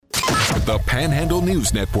the Panhandle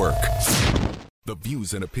News Network. The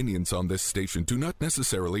views and opinions on this station do not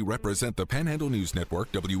necessarily represent the Panhandle News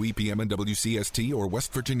Network, WEPM and WCST, or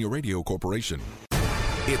West Virginia Radio Corporation.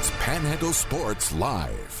 It's Panhandle Sports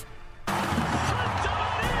Live.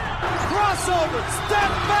 Crossover,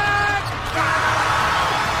 step back,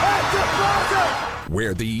 and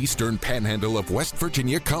where the Eastern Panhandle of West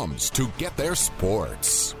Virginia comes to get their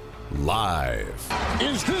sports live.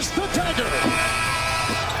 Is this the dagger?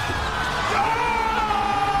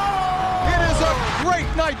 It is a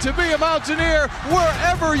great night to be a Mountaineer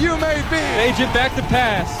wherever you may be. Agent back to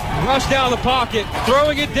pass, rush down the pocket,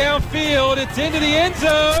 throwing it downfield. It's into the end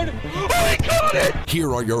zone. Oh, he caught it!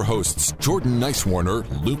 Here are your hosts, Jordan Nicewarner,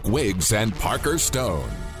 Luke Wiggs, and Parker Stone.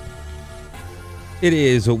 It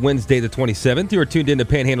is Wednesday the 27th. You are tuned in to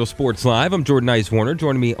Panhandle Sports Live. I'm Jordan Nicewarner.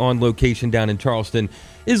 Joining me on location down in Charleston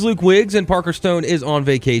is Luke Wiggs, and Parker Stone is on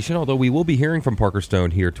vacation, although we will be hearing from Parker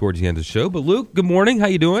Stone here towards the end of the show. But Luke, good morning. How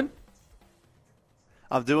you doing?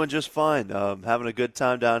 I'm doing just fine. Having a good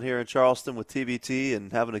time down here in Charleston with TBT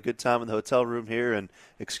and having a good time in the hotel room here. And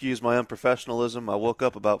excuse my unprofessionalism. I woke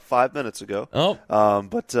up about 5 minutes ago.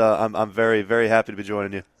 But I'm very, very happy to be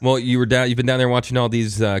joining you. Well, you've been down there watching all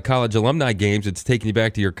these college alumni games. It's taking you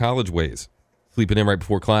back to your college ways, sleeping in right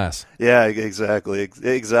before class. Yeah, exactly.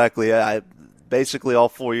 Basically, all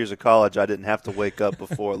 4 years of college, I didn't have to wake up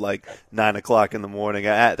before like 9 o'clock in the morning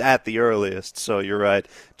at the earliest. So you're right.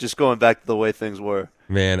 Just going back to the way things were.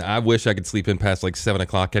 Man, I wish I could sleep in past like 7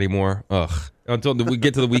 o'clock anymore. Ugh. Until we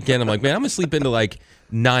get to the weekend, I'm like, man, I'm going to sleep into like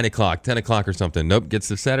 9 o'clock, 10 o'clock or something. Nope, gets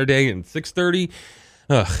to Saturday and 6:30.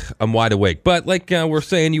 Ugh, I'm wide awake. But like we're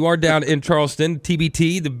saying, you are down in Charleston.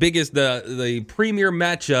 TBT, the biggest, the premier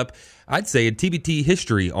matchup, I'd say, in TBT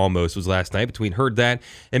history almost, was last night between Herd That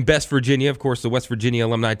and Best Virginia. Of course, the West Virginia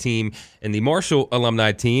alumni team and the Marshall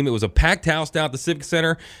alumni team. It was a packed house down at the Civic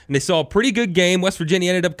Center, and they saw a pretty good game. West Virginia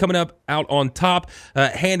ended up coming up out on top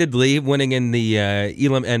handedly, winning in the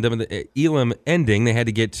Elam ending. They had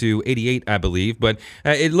to get to 88, I believe. But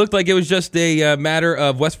it looked like it was just a matter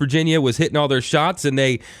of West Virginia was hitting all their shots, and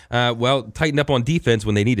they, tightened up on defense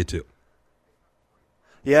when they needed to.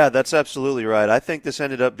 Yeah, that's absolutely right. I think this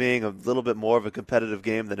ended up being a little bit more of a competitive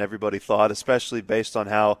game than everybody thought, especially based on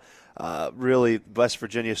how really West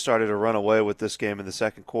Virginia started to run away with this game in the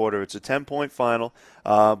second quarter. It's a 10-point final,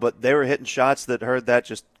 but they were hitting shots that Herd That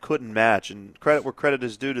just couldn't match. And credit where credit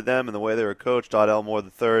is due to them and the way they were coached. Todd Elmore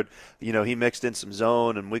III, he mixed in some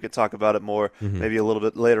zone, and we could talk about it more maybe a little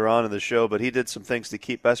bit later on in the show, but he did some things to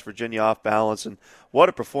keep West Virginia off balance. And what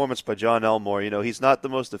a performance by John Elmore. He's not the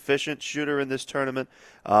most efficient shooter in this tournament,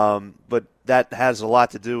 but that has a lot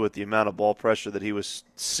to do with the amount of ball pressure that he was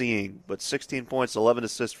seeing. But 16 points, 11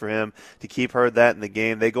 assists for him to keep Herd That in the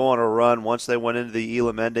game. They go on a run once they went into the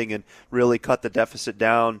Elam ending and really cut the deficit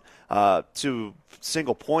down to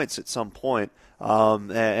single points at some point.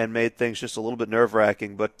 And made things just a little bit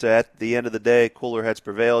nerve-wracking. But at the end of the day, cooler heads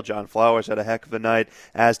prevailed. John Flowers had a heck of a night,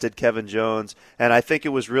 as did Kevin Jones. And I think it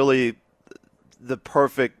was really the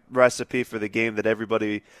perfect recipe for the game that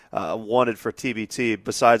everybody wanted for TBT,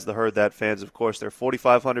 besides the Herd That fans, of course. There are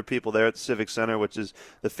 4,500 people there at the Civic Center, which is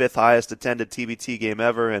the fifth highest attended TBT game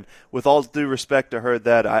ever. And with all due respect to Herd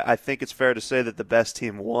That, I think it's fair to say that the best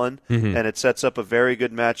team won, and it sets up a very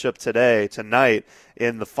good matchup tonight,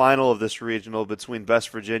 in the final of this regional between West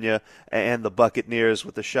Virginia and the Buccaneers,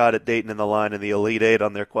 with a shot at Dayton in the line in the Elite Eight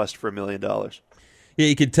on their quest for $1 million. Yeah,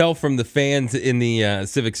 you could tell from the fans in the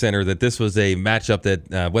Civic Center that this was a matchup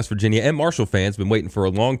that West Virginia and Marshall fans been waiting for a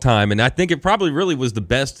long time, and I think it probably really was the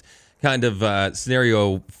best kind of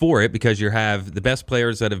scenario for it, because you have the best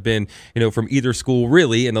players that have been, from either school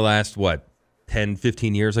really in the last, 10,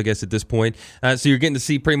 15 years, I guess, at this point. So you're getting to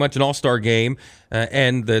see pretty much an all-star game,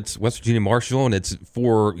 and that's West Virginia Marshall, and it's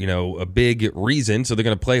for, a big reason, so they're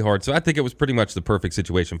going to play hard. So I think it was pretty much the perfect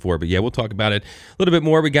situation for it. But, yeah, we'll talk about it a little bit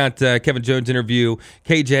more. We got Kevin Jones' interview.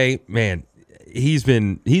 KJ, man, he's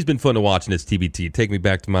been fun to watch in this TBT. Take me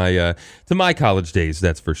back to my college days,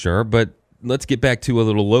 that's for sure. But let's get back to a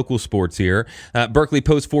little local sports here. Berkeley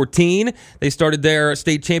Post 14, they started their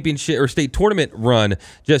state championship or state tournament run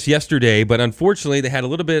just yesterday, but unfortunately they had a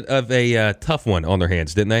little bit of a tough one on their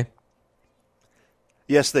hands, didn't they?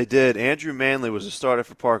 Yes, they did. Andrew Manley was a starter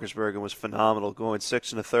for Parkersburg and was phenomenal, going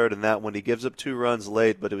 6 1/3 in that one. He gives up 2 runs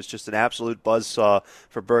late, but it was just an absolute buzzsaw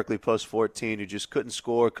for Berkeley Post 14, who just couldn't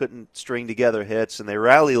score, couldn't string together hits, and they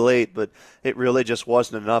rally late, but it really just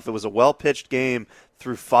wasn't enough. It was a well-pitched game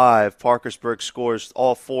through 5. Parkersburg scores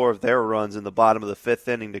all 4 of their runs in the bottom of the 5th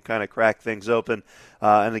inning to kind of crack things open.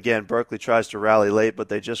 And again, Berkeley tries to rally late, but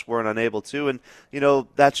they just weren't unable to. And,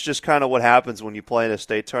 that's just kind of what happens when you play in a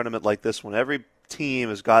state tournament like this one. Every team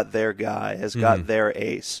has got their guy, has got their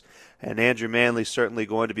ace. And Andrew Manley's certainly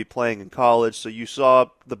going to be playing in college, so you saw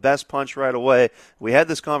the best punch right away. We had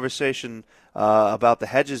this conversation about the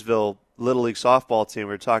Hedgesville Little League softball team.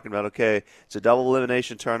 We were talking about, okay, it's a double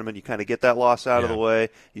elimination tournament. You kind of get that loss out of the way.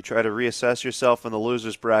 You try to reassess yourself in the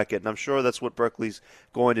loser's bracket, and I'm sure that's what Berkeley's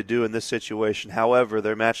going to do in this situation. However,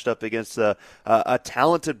 they're matched up against a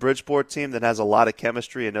talented Bridgeport team that has a lot of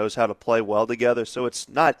chemistry and knows how to play well together, so it's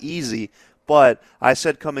not easy. But I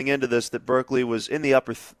said coming into this that Berkeley was in the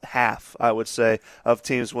upper half, I would say, of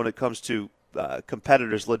teams when it comes to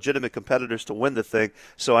competitors, legitimate competitors to win the thing.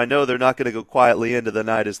 So I know they're not going to go quietly into the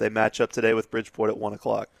night as they match up today with Bridgeport at 1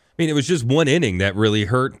 o'clock. I mean, it was just one inning that really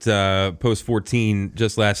hurt Post 14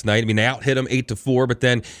 just last night. I mean, they out-hit them 8-4, but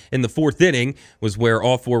then in the fourth inning was where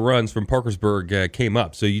all 4 runs from Parkersburg came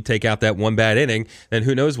up. So you take out that one bad inning, then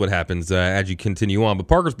who knows what happens as you continue on. But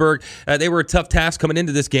Parkersburg, they were a tough task coming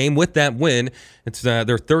into this game with that win. It's their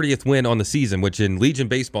 30th win on the season, which in Legion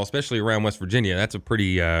baseball, especially around West Virginia, that's a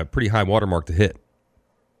pretty high watermark to hit.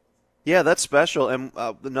 Yeah, that's special. And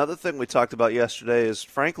another thing we talked about yesterday is,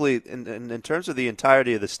 frankly, in terms of the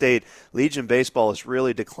entirety of the state, Legion baseball is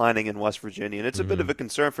really declining in West Virginia. And it's a bit of a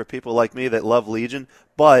concern for people like me that love Legion.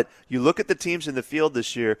 But you look at the teams in the field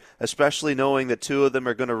this year, especially knowing that 2 of them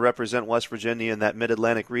are going to represent West Virginia in that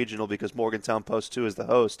Mid-Atlantic Regional because Morgantown Post 2 is the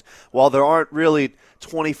host. While there aren't really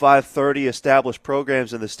 25, 30 established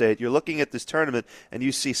programs in the state, you're looking at this tournament and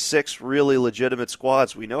you see 6 really legitimate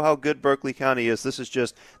squads. We know how good Berkeley County is. This is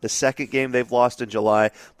just the second game they've lost in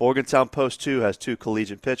July. Morgantown Post 2 has 2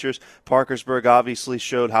 collegiate pitchers. Parkersburg obviously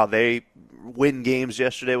showed how they win games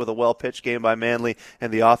yesterday with a well-pitched game by Manley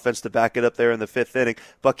and the offense to back it up there in the 5th inning.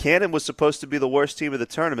 Buchanan was supposed to be the worst team of the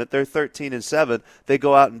tournament. They're 13-7. They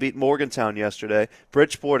go out and beat Morgantown yesterday.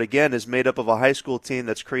 Bridgeport, again, is made up of a high school team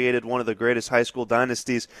that's created one of the greatest high school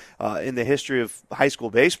dynasties in the history of high school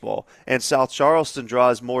baseball. And South Charleston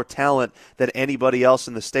draws more talent than anybody else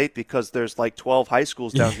in the state because there's like 12 high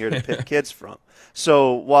schools down here to pick kids from.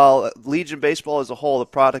 So while Legion baseball as a whole, the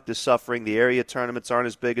product is suffering, the area tournaments aren't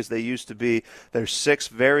as big as they used to be. There's 6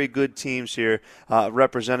 very good teams here,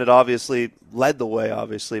 represented obviously, led the way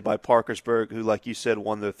obviously by Parkersburg, who, like you said,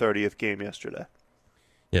 won their 30th game yesterday.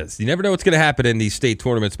 Yes, you never know what's going to happen in these state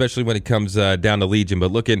tournaments, especially when it comes down to Legion.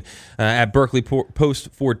 But looking at Berkeley Post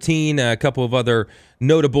 14, a couple of other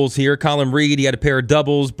notables here. Colin Reed, he had a pair of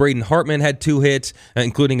doubles. Braden Hartman had 2 hits,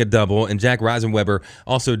 including a double. And Jack Reisenweber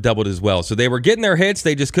also doubled as well. So they were getting their hits.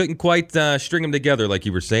 They just couldn't quite string them together, like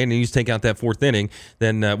you were saying. And you just take out that 4th inning.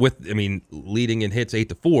 Then leading in hits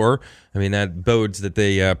 8-4, that bodes that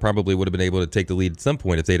they probably would have been able to take the lead at some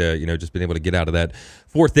point if they'd just been able to get out of that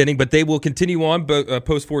 4th inning. But they will continue on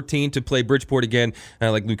Post 14 to play Bridgeport again,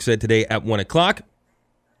 like Luke said, today at 1 o'clock.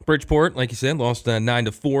 Bridgeport, like you said, lost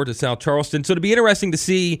 9-4 to South Charleston. So it'll be interesting to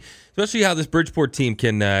see, especially how this Bridgeport team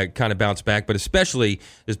can kind of bounce back, but especially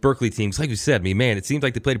this Berkeley team. Like you said, it seems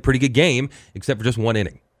like they played a pretty good game, except for just 1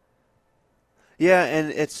 inning. Yeah,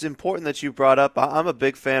 and it's important that you brought up, I'm a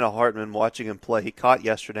big fan of Hartman watching him play. He caught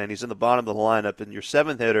yesterday, and he's in the bottom of the lineup, and your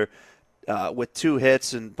 7th hitter, with 2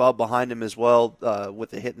 hits and Bob behind him as well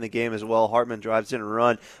with a hit in the game as well. Hartman drives in a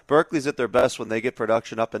run. Berkeley's at their best when they get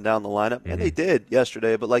production up and down the lineup, and they did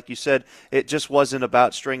yesterday. But like you said, it just wasn't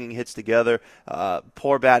about stringing hits together.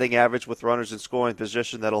 Poor batting average with runners in scoring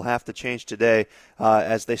position that'll have to change today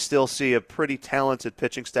as they still see a pretty talented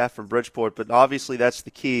pitching staff from Bridgeport. But obviously that's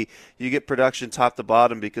the key. You get production top to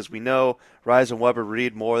bottom because we know Reisenweber,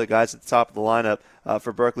 Reed, Moore, the guys at the top of the lineup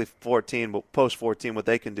for Berkeley 14, Post 14, what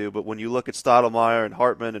they can do. But when you look at Stottlemyre and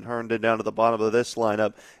Hartman and Herndon down to the bottom of this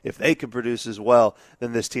lineup, if they can produce as well,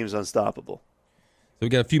 then this team's unstoppable. So we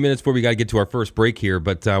got a few minutes before we got to get to our first break here,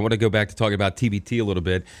 but I want to go back to talking about TBT a little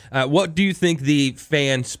bit. What do you think the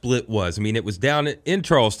fan split was? It was down in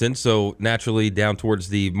Charleston, so naturally down towards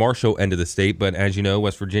the Marshall end of the state, but as you know,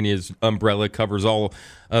 West Virginia's umbrella covers all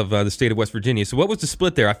of the state of West Virginia. So what was the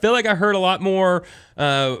split there? I feel like I heard a lot more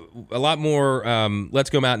Let's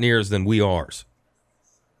Go Mountaineers than We Ours.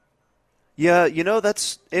 Yeah,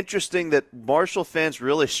 that's interesting that Marshall fans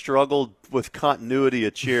really struggled with continuity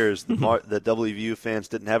of cheers that WVU fans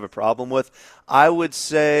didn't have a problem with. I would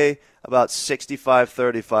say about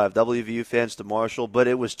 65-35 WVU fans to Marshall, but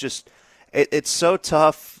it was just it's so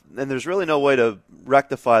tough, and there's really no way to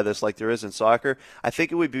rectify this like there is in soccer. I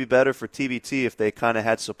think it would be better for TBT if they kind of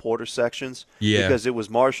had supporter sections, because it was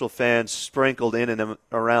Marshall fans sprinkled in and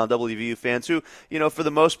around WVU fans who, for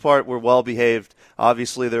the most part were well behaved.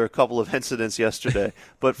 Obviously, there were a couple of incidents yesterday,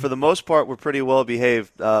 but for the most part were pretty well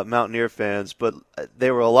behaved Mountaineer fans, but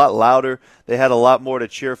they were a lot louder. They had a lot more to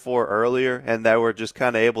cheer for earlier, and they were just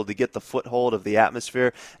kind of able to get the foothold of the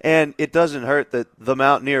atmosphere. And it doesn't hurt that the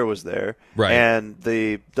Mountaineer was there, right, and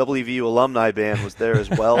the WVU alumni band was there as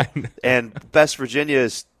well. And West Virginia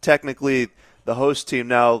is technically the host team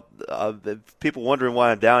now. People wondering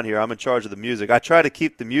why I'm down here. I'm in charge of the music. I try to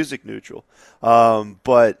keep the music neutral,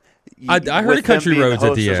 but I heard a Country Roads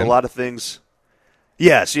at the end. There's a lot of things.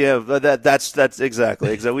 Yes, yeah, that's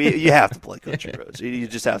exactly. You have to play Country Roads. You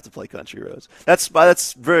just have to play Country Roads.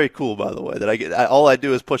 That's very cool, by the way. That all I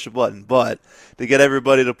do is push a button, but to get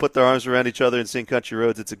everybody to put their arms around each other and sing Country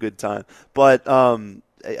Roads, it's a good time. But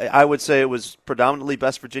I would say it was predominantly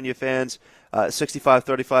West Virginia fans.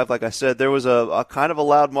 65-35, like I said. There was a kind of a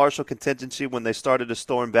loud Marshall contingency when they started to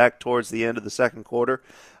storm back towards the end of the second quarter.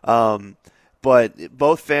 But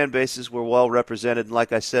both fan bases were well represented, and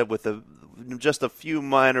like I said, with just a few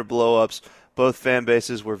minor blow-ups, both fan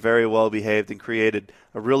bases were very well behaved and created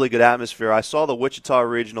a really good atmosphere. I saw the Wichita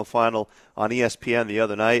Regional Final on ESPN the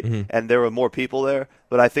other night, and there were more people there,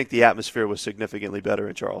 but I think the atmosphere was significantly better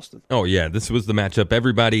in Charleston. Oh, yeah, this was the matchup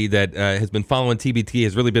everybody that has been following TBT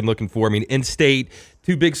has really been looking for. I mean, in-state,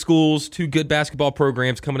 two big schools, two good basketball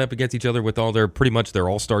programs coming up against each other with pretty much their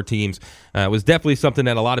all-star teams. It was definitely something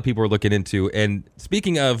that a lot of people were looking into. And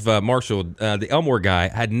speaking of Marshall, the Elmore guy,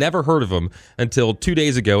 had never heard of him until 2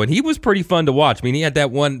 days ago, and he was pretty fun to watch. I mean, he had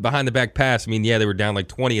that one behind-the-back pass. I mean, yeah, they were down like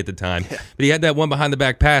 20 at the time, but he had that one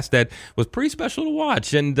behind-the-back pass that was pretty special to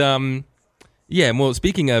watch. And, yeah, well,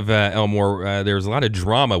 speaking of Elmore, there was a lot of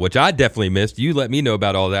drama, which I definitely missed. You let me know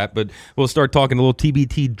about all that, but we'll start talking a little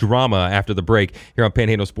TBT drama after the break here on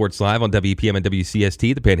Panhandle Sports Live on WPM and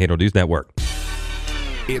WCST, the Panhandle News Network.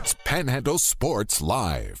 It's Panhandle Sports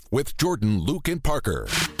Live with Jordan, Luke, and Parker.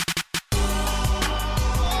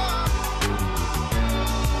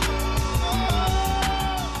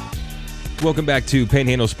 Welcome back to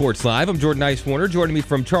Panhandle Sports Live. I'm Jordan Nicewarner. Joining me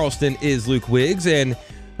from Charleston is Luke Wiggs, and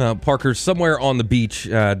Parker's somewhere on the beach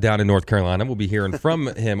down in North Carolina. We'll be hearing from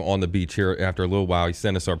him on the beach here after a little while. He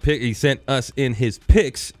sent us He sent us in his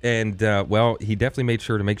picks, and he definitely made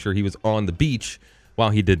sure he was on the beach while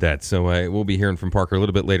he did that. So we'll be hearing from Parker a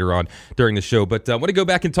little bit later on during the show. But I want to go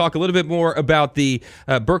back and talk a little bit more about the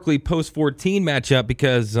Berkeley Post 14 matchup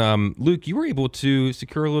because Luke, you were able to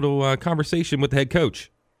secure a little conversation with the head coach.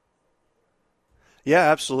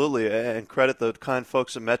 Yeah, absolutely, and credit the kind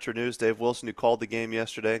folks at Metro News, Dave Wilson, who called the game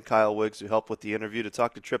yesterday, and Kyle Wiggs, who helped with the interview, to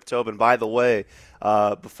talk to Trip Tobin. By the way,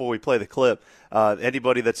 before we play the clip,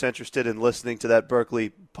 anybody that's interested in listening to that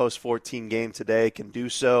Berkeley Post 14 game today can do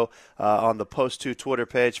so on the Post 2 Twitter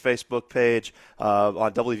page, Facebook page,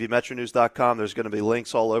 on WVMetroNews.com. There's going to be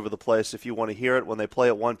links all over the place if you want to hear it when they play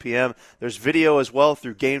at 1 p.m. There's video as well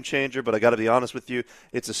through Game Changer, but I got to be honest with you,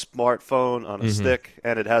 it's a smartphone on a stick,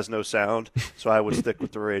 and it has no sound, so I would stick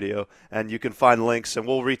with the radio. And you can find links, and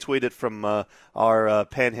we'll retweet it from our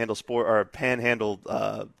Panhandle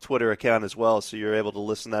Twitter account as well, so you're able to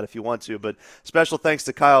listen to that if you want to. But special thanks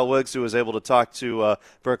to Kyle Wiggs, who was able to talk to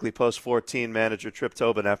Berkeley Post 14 manager Trip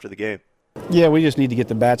Tobin after the game. Yeah, we just need to get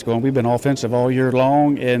the bats going. We've been offensive all year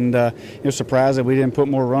long, and surprised that we didn't put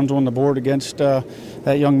more runs on the board against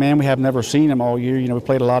that young man. We have never seen him all year. We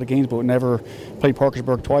played a lot of games, but we never played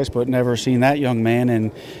Parkersburg twice, but never seen that young man.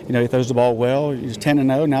 And, he throws the ball well. He's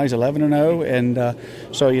 10-0. Now he's 11-0.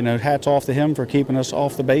 And so, hats off to him for keeping us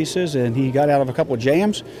off the bases. And he got out of a couple of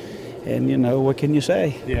jams. And, what can you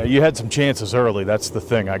say? Yeah, you had some chances early. That's the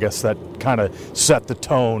thing. I guess that kind of set the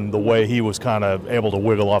tone, the way he was kind of able to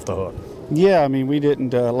wiggle off the hook. Yeah, we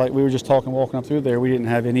didn't, like we were just talking walking up through there, we didn't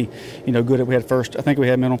have any, good. We had first, I think we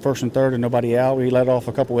had men on first and third and nobody out. We let off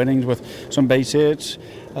a couple innings with some base hits,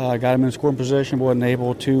 got him in scoring position, wasn't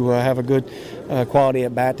able to have a good quality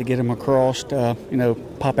at bat to get him across,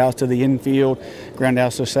 pop out to the infield, ground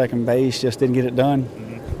out to second base, just didn't get it done.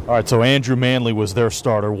 All right, so Andrew Manley was their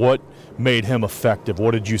starter. What made him effective?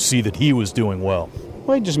 What did you see that he was doing well?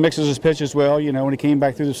 Well, he just mixes his pitches well. When he came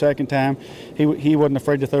back through the second time, he wasn't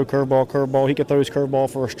afraid to throw curveball. He could throw his curveball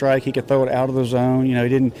for a strike. He could throw it out of the zone. He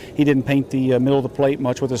didn't paint the middle of the plate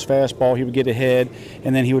much with his fastball. He would get ahead,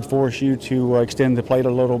 and then he would force you to extend the plate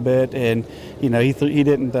a little bit. And he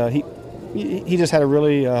just had a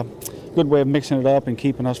really good way of mixing it up and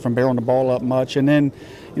keeping us from barreling the ball up much. And then,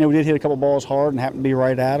 we did hit a couple balls hard and happened to be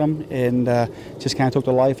right at them, and just kind of took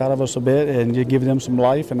the life out of us a bit and just give them some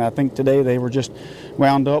life. And I think today they were just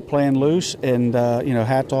wound up, playing loose, and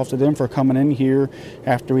hats off to them for coming in here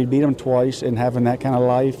after we beat them twice and having that kind of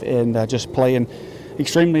life and just playing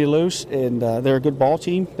extremely loose. And they're a good ball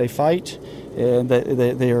team. They fight. And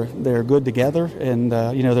they're good together, and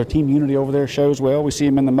their team unity over there shows well. We see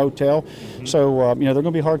them in the motel, so they're going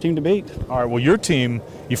to be a hard team to beat. All right. Well, your team,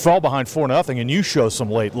 you fall behind 4-0, and you show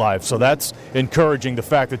some late life, so that's encouraging. The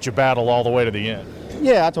fact that you battle all the way to the end.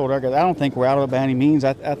 Yeah, I told our guys I don't think we're out of it by any means.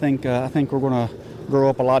 I think we're going to grow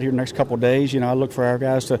up a lot here in the next couple of days. I look for our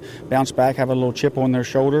guys to bounce back, have a little chip on their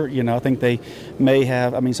shoulder. I think they may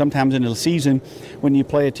have. Sometimes in the season, when you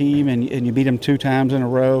play a team and you beat them 2 times in a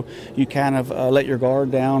row, you kind of let your guard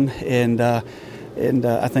down, and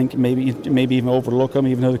I think maybe even overlook them,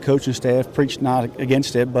 even though the coaching staff preached not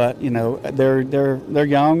against it. But they're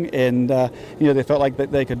young, and they felt like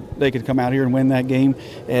that they could come out here and win that game,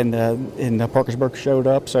 and Parkersburg showed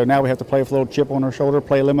up. So now we have to play with a little chip on our shoulder,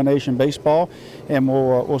 play elimination baseball, and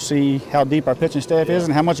we'll see how deep our pitching staff is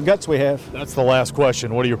and how much guts we have. That's the last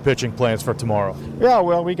question. What are your pitching plans for tomorrow? Yeah,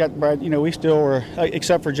 well, we got Brad. We still are,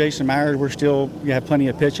 except for Jason Myers, we have plenty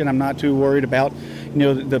of pitching. I'm not too worried about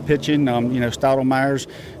the pitching. Stottlemeyer's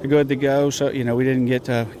good to go. So we didn't get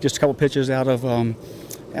just a couple pitches out of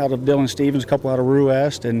Dylan Stevens, a couple out of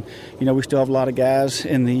Ruest, and we still have a lot of guys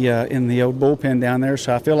in the old bullpen down there.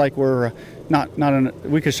 So I feel like we're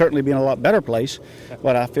we could certainly be in a lot better place,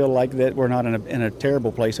 but I feel like that we're not in a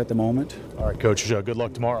terrible place at the moment. All right, Coach. Good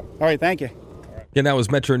luck tomorrow. All right, thank you. And that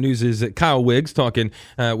was Metro News' Kyle Wiggs talking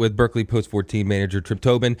with Berkeley Post 14 manager Trip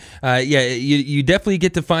Tobin. You definitely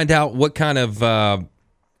get to find out what kind of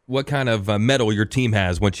mettle your team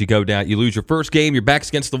has once you go down. You lose your first game, your back's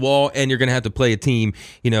against the wall, and you're going to have to play a team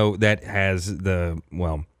that has the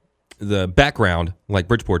background like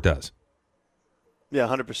Bridgeport does. Yeah,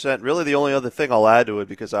 100%. Really the only other thing I'll add to it,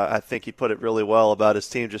 because I think he put it really well about his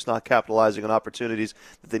team just not capitalizing on opportunities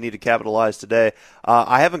that they need to capitalize today.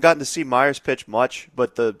 I haven't gotten to see Myers pitch much,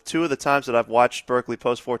 but the 2 of the times that I've watched Berkeley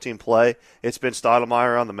Post 14 play, it's been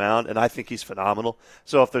Stottlemeyer on the mound, and I think he's phenomenal.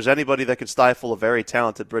 So if there's anybody that can stifle a very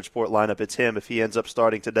talented Bridgeport lineup, it's him if he ends up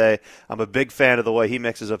starting today. I'm a big fan of the way he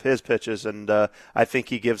mixes up his pitches, and I think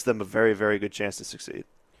he gives them a very, very good chance to succeed.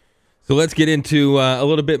 So let's get into a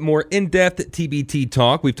little bit more in-depth TBT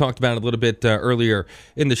talk. We've talked about it a little bit earlier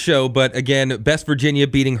in the show, but again, West Virginia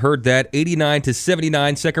beating Herd That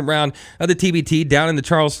 89-79, second round of the TBT down in the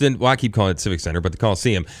Charleston. Well, I keep calling it Civic Center, but the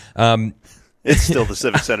Coliseum. It's still the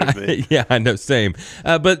Civic Center to me. Yeah, I know, same.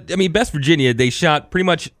 But West Virginia, they shot pretty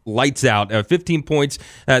much lights out. 15 points.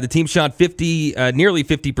 The team shot nearly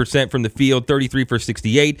 50% from the field, 33 for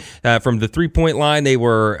 68. From the three-point line, they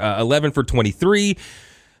were 11 for 23.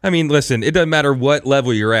 Listen, it doesn't matter what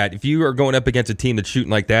level you're at. If you are going up against a team that's shooting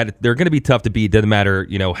like that, they're going to be tough to beat. It doesn't matter,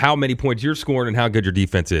 how many points you're scoring and how good your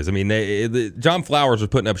defense is. John Flowers was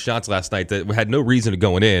putting up shots last night that had no reason to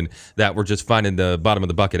going in, that were just finding the bottom of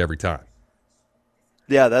the bucket every time.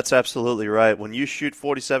 Yeah, that's absolutely right. When you shoot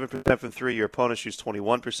 47% from 3, your opponent shoots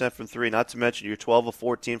 21% from 3, not to mention you're 12 of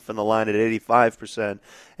 14 from the line at 85%,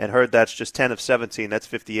 and Herd That's just 10 of 17, that's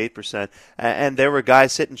 58%. And there were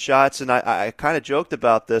guys hitting shots, and I kind of joked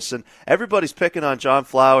about this, and everybody's picking on John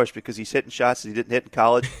Flowers because he's hitting shots that he didn't hit in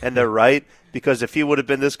college, and they're right, because if he would have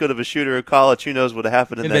been this good of a shooter in college, who knows what would have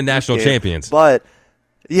happened in that game. They've been national champions. But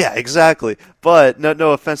yeah, exactly. But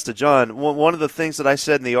no offense to John. One of the things that I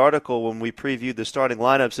said in the article when we previewed the starting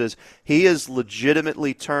lineups is he has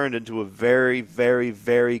legitimately turned into a very, very,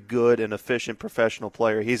 very good and efficient professional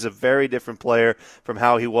player. He's a very different player from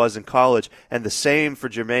how he was in college. And the same for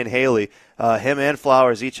Jermaine Haley. Him and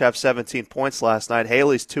Flowers each have 17 points last night.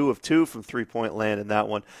 Haley's 2 of 2 from three-point land in that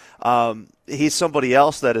one. He's somebody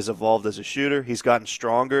else that has evolved as a shooter. He's gotten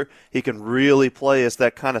stronger. He can really play as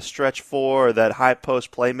that kind of stretch 4 or that high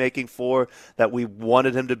post playmaking 4 that we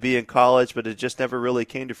wanted him to be in college, but it just never really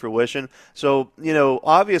came to fruition. So,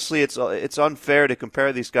 obviously it's unfair to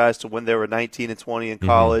compare these guys to when they were 19 and 20 in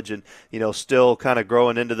college and, still kind of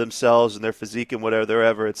growing into themselves and their physique and whatever they're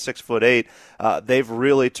ever at 6'8". They've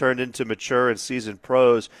really turned into mature and seasoned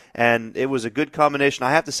pros, and it was a good combination.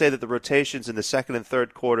 I have to say that the rotations in the second and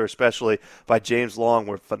third quarter, especially by James Long,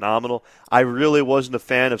 were phenomenal. I really wasn't a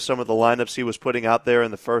fan of some of the lineups he was putting out there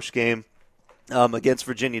in the first game against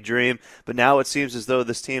Virginia Dream, but now it seems as though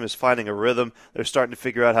this team is finding a rhythm. They're starting to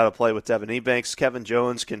figure out how to play with Devin Ebanks. Kevin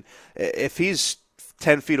Jones can, if he's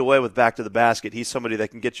 10 feet away with back to the basket, he's somebody that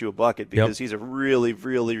can get you a bucket because he's a really,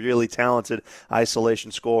 really, really talented isolation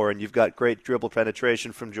scorer, and you've got great dribble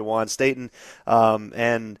penetration from Jawan Staten,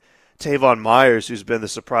 and Tavon Myers, who's been the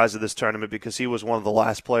surprise of this tournament because he was one of the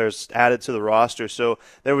last players added to the roster. So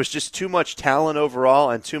there was just too much talent overall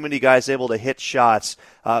and too many guys able to hit shots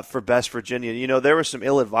for West Virginia. You know, there were some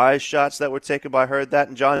ill-advised shots that were taken by Herd That,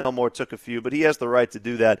 and John Elmore took a few, but he has the right to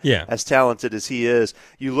do that, as talented as he is.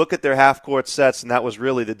 You look at their half-court sets, and that was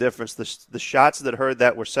really the difference. The shots that Herd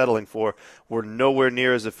That were settling for were nowhere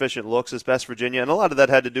near as efficient looks as West Virginia, and a lot of that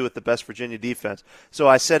had to do with the West Virginia defense. So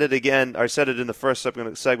I said it again, or I said it in the first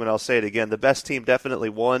segment, I'll say it again. The best team definitely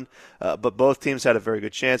won, but both teams had a very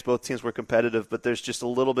good chance. Both teams were competitive, but there's just a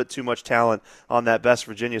little bit too much talent on that West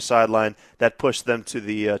Virginia sideline that pushed them to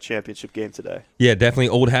the championship game today. Yeah, definitely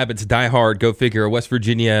old habits die hard. Go figure. A West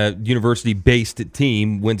Virginia University-based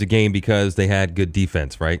team wins a game because they had good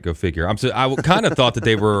defense, right? Go figure. I kind of thought that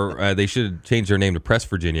they should change their name to Press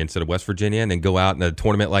Virginia instead of West Virginia and then go out in a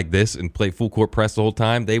tournament like this and play full court press the whole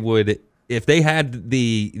time. They would, if they had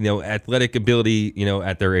the athletic ability,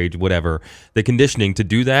 at their age, whatever, the conditioning to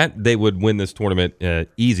do that, they would win this tournament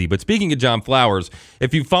easy. But speaking of John Flowers,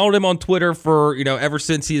 if you followed him on Twitter for ever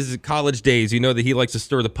since his college days, you know that he likes to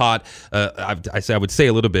stir the pot. I would say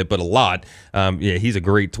a little bit, but a lot. He's a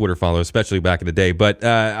great Twitter follower, especially back in the day. But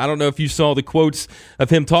I don't know if you saw the quotes of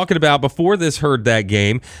him talking about before this Herd That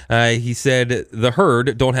game. He said, "The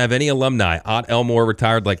Herd don't have any alumni. Ott Elmore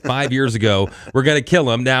retired like 5 years ago. We're going to kill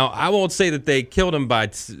him." Now, I won't say that they killed him by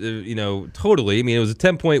totally. I mean, it was a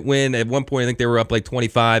 10-point win. At one point, I think they were up like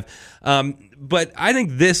 25. But I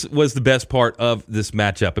think this was the best part of this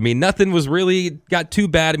matchup. I mean, nothing was really got too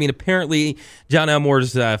bad. I mean, apparently John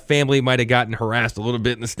Elmore's family might have gotten harassed a little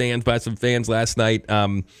bit in the stands by some fans last night.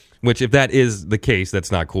 Which, if that is the case,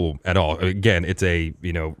 that's not cool at all. Again, it's a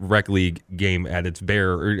rec league game at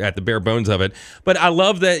the bare bones of it. But I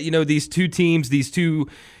love that these two teams, these two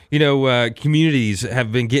communities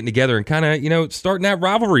have been getting together and kind of starting that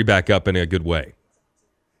rivalry back up in a good way.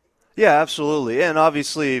 Yeah, absolutely, and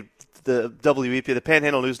obviously the WEP, the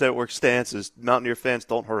Panhandle News Network stance is Mountaineer fans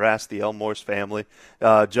don't harass the Elmore's family.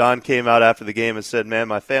 John came out after the game and said, "Man,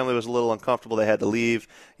 my family was a little uncomfortable. They had to leave.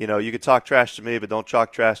 You could talk trash to me, but don't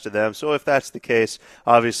talk trash to them." So if that's the case,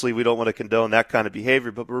 obviously we don't want to condone that kind of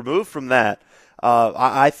behavior. But removed from that,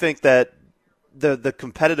 I think that the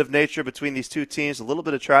competitive nature between these two teams, a little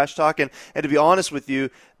bit of trash talk, and to be honest with you,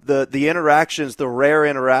 the interactions, the rare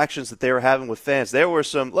interactions that they were having with fans, there were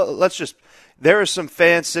some. There are some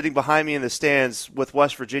fans sitting behind me in the stands with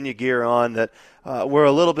West Virginia gear on that were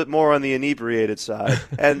a little bit more on the inebriated side.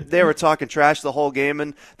 And they were talking trash the whole game,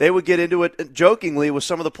 and they would get into it jokingly with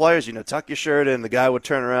some of the players, tuck your shirt in, the guy would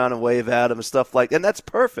turn around and wave at him and stuff like that. And that's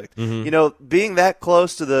perfect. Mm-hmm. Being that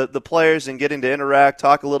close to the players and getting to interact,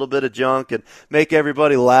 talk a little bit of junk, and make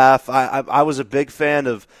everybody laugh. I was a big fan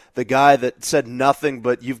of the guy that said nothing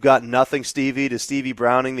but "you've got nothing, Stevie" to Stevie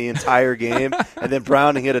Browning the entire game, and then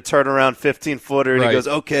Browning hit a turnaround 15-footer, and he goes,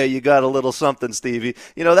 "Okay, you got a little something, Stevie."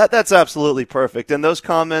 That's absolutely perfect. And those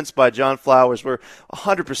comments by John Flowers were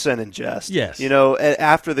 100% in jest. Yes.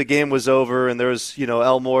 After the game was over, and there was,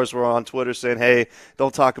 Elmores were on Twitter saying, "Hey,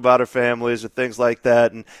 don't talk about our families," or things like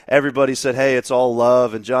that, and everybody said, "Hey, it's all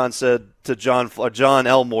love," and John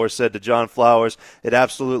Elmore said to John Flowers, "It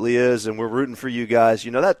absolutely is, and we're rooting for you guys."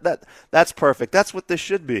 That's perfect. That's what this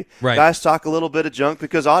should be. Right. Guys talk a little bit of junk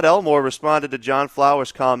because Ott Elmore responded to John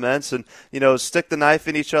Flowers' comments and, stick the knife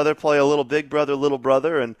in each other, play a little big brother, little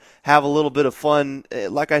brother, and have a little bit of fun,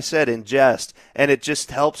 like I said, in jest. And it just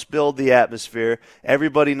helps build the atmosphere.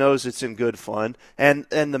 Everybody knows it's in good fun. And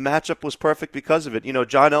the matchup was perfect because of it.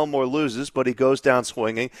 John Elmore loses, but he goes down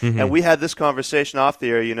swinging. Mm-hmm. And we had this conversation off the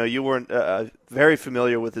air. You weren't very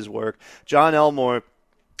familiar with his work. John Elmore,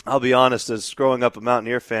 I'll be honest, as growing up a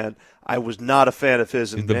Mountaineer fan, I was not a fan of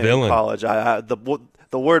his in college.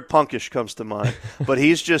 The word punkish comes to mind, but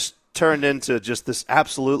he's just turned into just this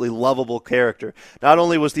absolutely lovable character. Not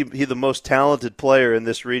only was he the most talented player in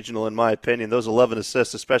this regional, in my opinion, those 11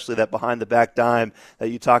 assists, especially that behind-the-back dime that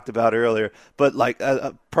you talked about earlier, but like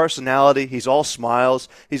a personality, he's all smiles.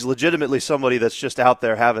 He's legitimately somebody that's just out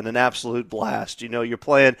there having an absolute blast. You're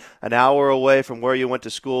playing an hour away from where you went to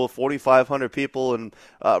school, 4,500 people, and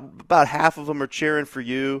about half of them are cheering for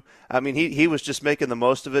you. I mean, he was just making the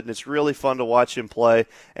most of it, and it's really fun to watch him play.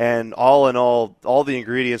 And all in all the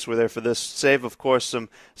ingredients were there for this, save, of course,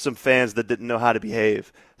 some fans that didn't know how to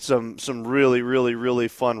behave. Some really, really, really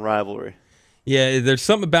fun rivalry. Yeah, there's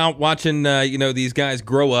something about watching, these guys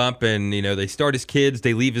grow up and, they start as kids,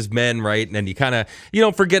 they leave as men, right? And then you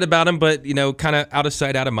don't forget about them, but, kind of out of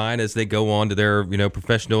sight, out of mind as they go on to their,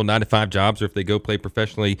 professional 9-to-5 jobs, or if they go play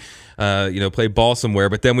professionally, play ball somewhere.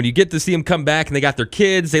 But then when you get to see them come back and they got their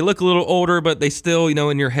kids, they look a little older, but they still,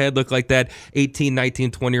 in your head look like that 18,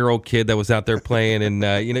 19, 20-year-old kid that was out there playing. And,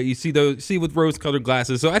 you see with rose-colored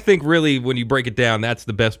glasses. So I think really when you break it down, that's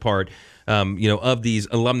the best part. Of these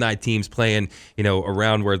alumni teams playing,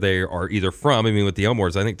 around where they are either from. I mean, with the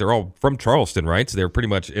Elmores, I think they're all from Charleston, right? So they're pretty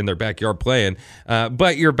much in their backyard playing.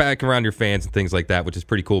 But you're back around your fans and things like that, which is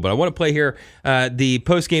pretty cool. But I want to play here the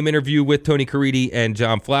post-game interview with Tony Caridi and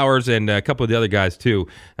John Flowers and a couple of the other guys, too,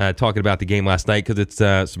 talking about the game last night because it's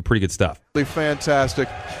some pretty good stuff. Fantastic.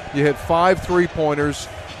 You hit 5 3-pointers,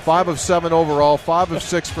 5 of 7 overall, 5 of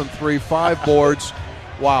 6 from 3, 5 boards.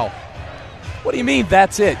 Wow. What do you mean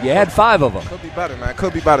that's it? You had 5 of them. Could be better, man.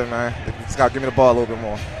 Could be better, man. They just got to give me the ball a little bit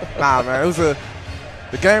more. Nah, man.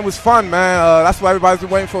 The game was fun, man. That's what everybody's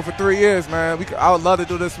been waiting for 3 years, man. I would love to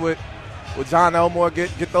do this with John Elmore,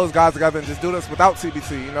 get those guys together and just do this without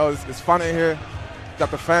TBT. It's fun in here.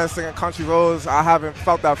 Got the fans singing country roads. I haven't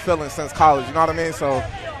felt that feeling since college, you know what I mean? So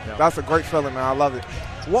that's a great feeling, man. I love it.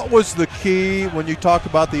 What was the key when you talked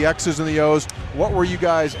about the X's and the O's? What were you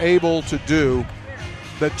guys able to do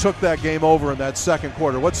that took that game over in that second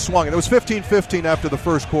quarter? What swung it? It was 15-15 after the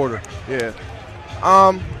first quarter. Yeah.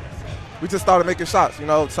 We just started making shots,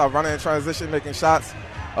 started running in transition, making shots,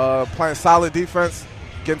 playing solid defense,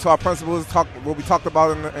 getting to our principles, what we talked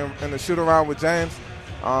about in the shoot-around with James,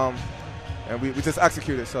 and we just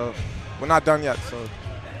executed. So we're not done yet. So.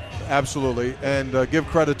 Absolutely, and give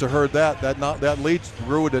credit to Herd that lead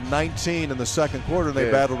grew to 19 in the second quarter, and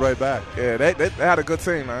they battled right back. Yeah, they had a good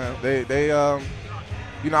team, man. They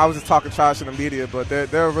I was just talking trash in the media, but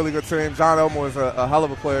they're a really good team. John Elmore is a hell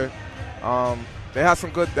of a player. They had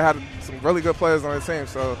some really good players on their team,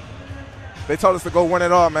 so they told us to go win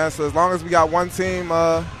it all, man. So as long as we got one team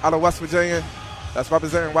out of West Virginia that's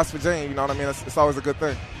representing West Virginia, you know what I mean? It's always a good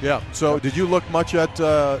thing. Yeah. So did you look much at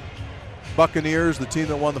Buccaneers, the team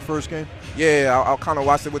that won the first game? Yeah, I'll kind of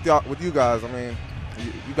watch it with you guys. I mean,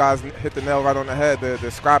 you guys hit the nail right on the head.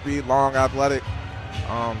 They're scrappy, long, athletic.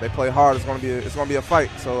 They play hard. It's going to be a fight.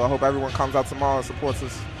 So I hope everyone comes out tomorrow and supports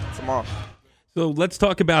us tomorrow. So let's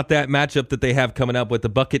talk about that matchup that they have coming up with the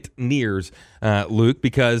Buccaneers, Luke,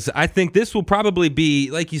 because I think this will probably be,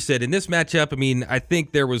 like you said, in this matchup. I mean, I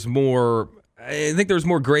think there was more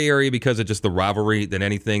gray area because of just the rivalry than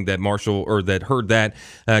anything that Marshall or that Herd That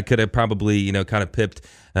could have probably, kind of pipped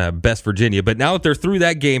Best Virginia. But now that they're through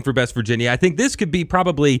that game for Best Virginia, I think this could be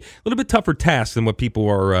probably a little bit tougher task than what people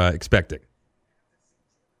are expecting.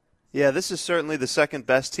 Yeah, this is certainly the second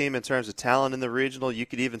best team in terms of talent in the regional. You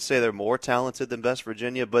could even say they're more talented than West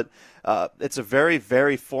Virginia, but it's a very,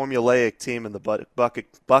 very formulaic team in the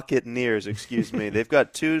Buccaneers. Excuse me. They've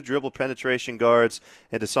got 2 dribble penetration guards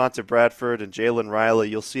in DeSonta Bradford and Jalen Riley.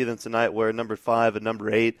 You'll see them tonight wear number 5 and number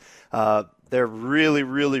 8. They're really,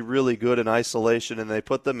 really, really good in isolation, and they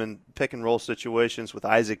put them in pick-and-roll situations with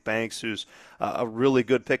Isaac Banks, who's a really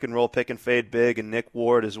good pick-and-roll, pick-and-fade big, and Nick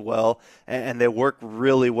Ward as well. And they work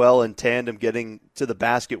really well in tandem, getting to the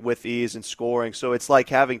basket with ease and scoring. So it's like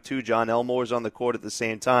having 2 John Elmores on the court at the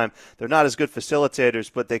same time. They're not as good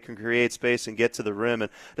facilitators, but they can create space and get to the rim.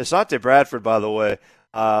 And DeSonta Bradford, by the way,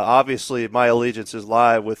 obviously, my allegiances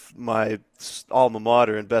lie with my alma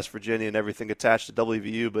mater in West Virginia and everything attached to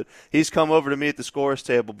WVU, but he's come over to me at the scorers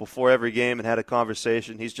table before every game and had a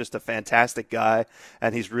conversation. He's just a fantastic guy,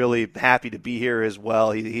 and he's really happy to be here as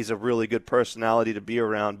well. He's a really good personality to be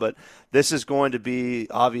around, but this is going to be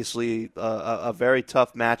obviously a very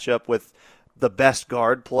tough matchup with the best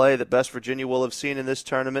guard play that West Virginia will have seen in this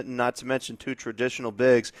tournament, and not to mention 2 traditional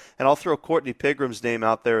bigs. And I'll throw Courtney Pigram's name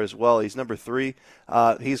out there as well. He's number 3.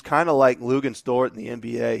 He's kind of like Lugens Dort in the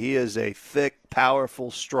NBA. He is a thick,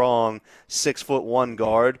 powerful, strong 6'1"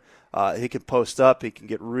 guard. He can post up. He can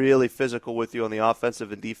get really physical with you on the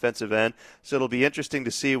offensive and defensive end. So it'll be interesting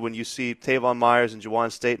to see when you see Tavon Myers and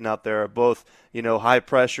Juwan Staten out there are both, high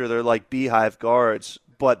pressure. They're like beehive guards,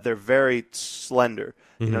 but they're very slender.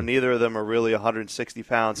 Neither of them are really 160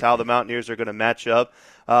 pounds. How the Mountaineers are going to match up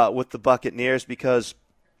with the Buccaneers, because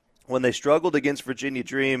when they struggled against Virginia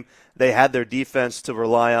Dream, they had their defense to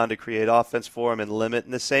rely on to create offense for them and limit.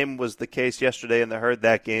 And the same was the case yesterday in the Herd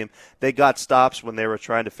That game. They got stops when they were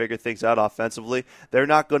trying to figure things out offensively. They're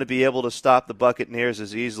not going to be able to stop the Buccaneers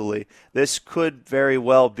as easily. This could very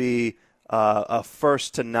well be a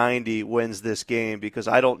first to 90 wins this game, because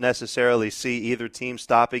I don't necessarily see either team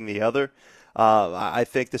stopping the other. I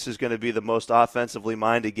think this is going to be the most offensively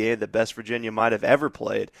minded game that West Virginia might have ever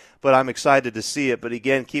played, but I'm excited to see it. But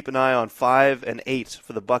again, keep an eye on 5 and 8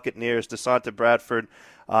 for the Buccaneers, DeSonta Bradford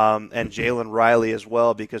and Jalen Riley as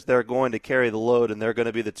well, because they're going to carry the load, and they're going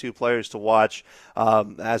to be the 2 players to watch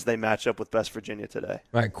as they match up with West Virginia today.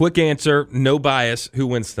 All right, quick answer, no bias. Who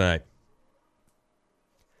wins tonight?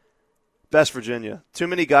 West Virginia. Too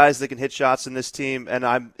many guys that can hit shots in this team, and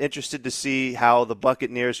I'm interested to see how the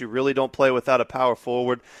Buccaneers, who really don't play without a power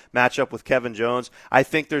forward, match up with Kevin Jones. I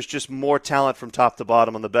think there's just more talent from top to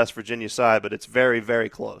bottom on the West Virginia side, but it's very, very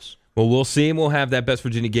close. Well, we'll see, and we'll have that West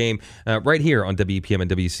Virginia game right here on WEPM and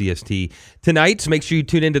WCST tonight. So make sure you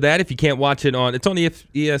tune into that. If you can't watch it it's on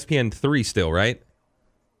ESPN 3 still, right?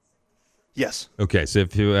 Yes. Okay, so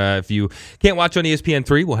if you can't watch on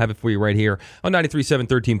ESPN3, we'll have it for you right here on 93.7,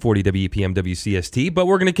 1340 WEPM, WCST. But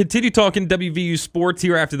we're going to continue talking WVU sports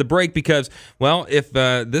here after the break because, well, if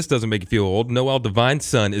this doesn't make you feel old, Noel Devine's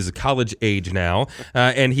son is college age now,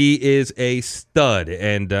 and he is a stud.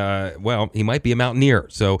 And, well, he might be a Mountaineer.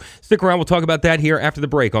 So stick around. We'll talk about that here after the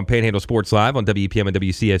break on Panhandle Sports Live on WEPM and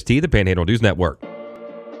WCST, the Panhandle News Network.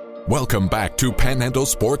 Welcome back to Panhandle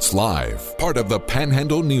Sports Live, part of the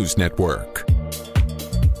Panhandle News Network.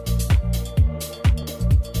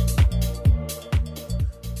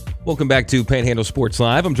 Welcome back to Panhandle Sports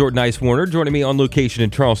Live. I'm Jordan Nicewarner. Joining me on location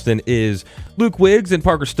in Charleston is Luke Wiggs, and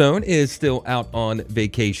Parker Stone is still out on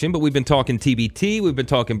vacation. But we've been talking TBT, we've been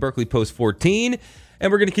talking Berkeley Post 14,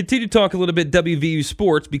 and we're going to continue to talk a little bit WVU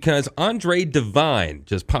sports because Andre Devine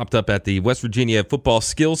just popped up at the West Virginia Football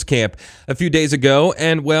Skills Camp a few days ago.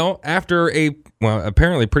 And, well, after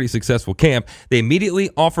apparently pretty successful camp, they immediately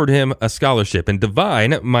offered him a scholarship. And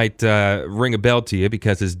Devine might ring a bell to you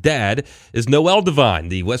because his dad is Noel Devine,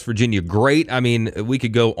 the West Virginia great. I mean, we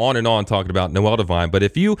could go on and on talking about Noel Devine. But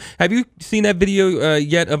have you seen that video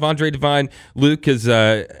yet of Andre Devine, Luke? Because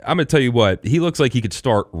I'm going to tell you what, he looks like he could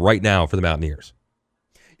start right now for the Mountaineers.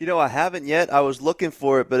 You know, I haven't yet. I was looking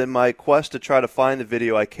for it, but in my quest to try to find the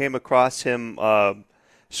video, I came across him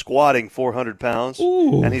squatting 400 pounds,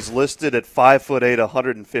 Ooh. And he's listed at 5'8",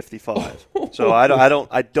 155. So I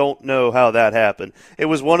don't know how that happened. It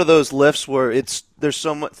was one of those lifts where there's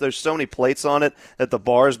so many plates on it that the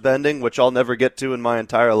bar's bending, which I'll never get to in my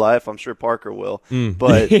entire life. I'm sure Parker will,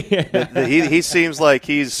 but he seems like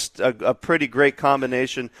he's a pretty great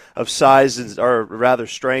combination of size or rather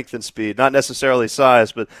strength and speed. Not necessarily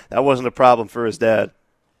size, but that wasn't a problem for his dad.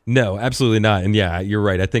 No, absolutely not. And yeah, you're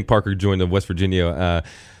right. I think Parker joined the West Virginia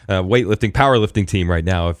powerlifting team right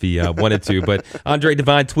now if he wanted to. But Andre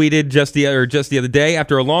Devine tweeted just the other day,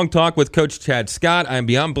 after a long talk with Coach Chad Scott, I am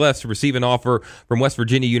beyond blessed to receive an offer from West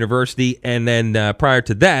Virginia University. And then prior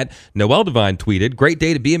to that, Noel Devine tweeted, great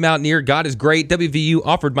day to be a Mountaineer. God is great. WVU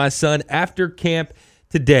offered my son after camp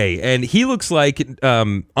today. And he looks like,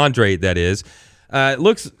 Andre, that is,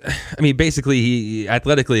 basically he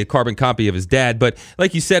athletically a carbon copy of his dad, but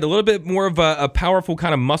like you said, a little bit more of a powerful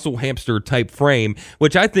kind of muscle hamster type frame,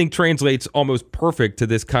 which I think translates almost perfect to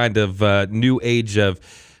this kind of new age of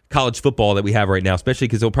college football that we have right now, especially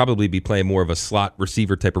because he'll probably be playing more of a slot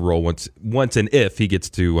receiver type of role once and if he gets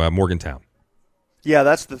to Morgantown. Yeah,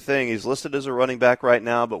 that's the thing. He's listed as a running back right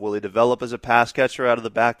now, but will he develop as a pass catcher out of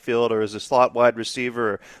the backfield or as a slot wide receiver?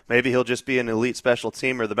 Or maybe he'll just be an elite special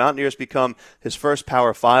teamer. The Mountaineers become his first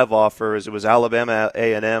Power 5 offer as it was Alabama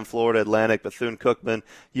A&M, Florida Atlantic, Bethune-Cookman,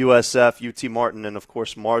 USF, UT Martin, and, of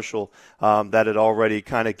course, Marshall that had already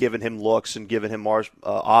kind of given him looks and given him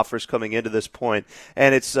offers coming into this point.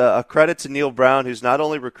 And it's a credit to Neil Brown, who's not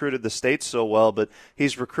only recruited the state so well, but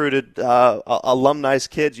he's recruited alumni's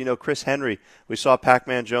kids. You know, Chris Henry, we saw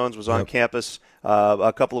Pac-Man Jones was on campus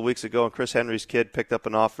a couple of weeks ago, and Chris Henry's kid picked up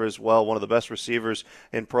an offer as well, one of the best receivers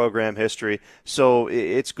in program history. So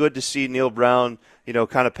it's good to see Neil Brown,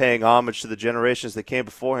 kind of paying homage to the generations that came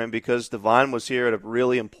before him, because Devine was here at a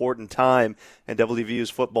really important time in WVU's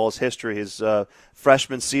football's history. His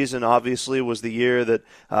freshman season, obviously, was the year that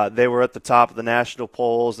they were at the top of the national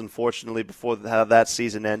polls, unfortunately, before that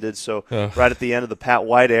season ended. So right at the end of the Pat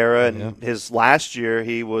White era, and his last year,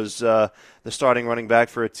 he was the starting running back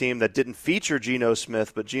for a team that didn't feature Geno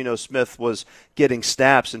Smith, but Geno Smith was getting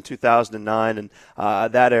snaps in 2009 and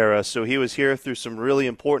that era. So he was here through some really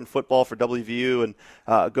important football for WVU, and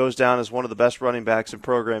goes down as one of the best running backs in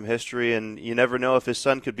program history. And you never know if his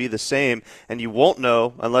son could be the same, and you won't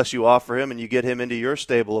know unless you offer him and you get him into your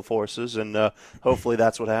stable of horses, and hopefully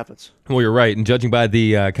that's what happens. Well, you're right, and judging by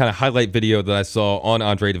the kind of highlight video that I saw on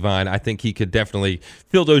Andre Devine, I think he could definitely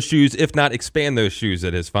fill those shoes, if not expand those shoes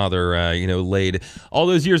that his father, laid all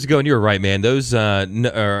those years ago. And you were right, man. Those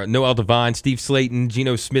Noel Devine, Steve Slayton,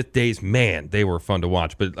 Geno Smith days, man, they were fun to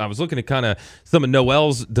watch. But I was looking at kind of some of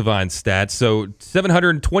Noel's Devine stats. So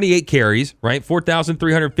 728 carries, right?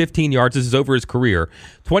 4,315 yards. This is over his career.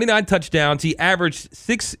 29 touchdowns. He averaged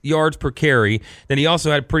 6 yards per carry. Then he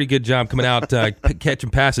also had a pretty good job coming out catching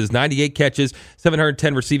passes. 98 catches,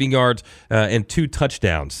 710 receiving yards, and 2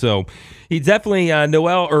 touchdowns. So he definitely,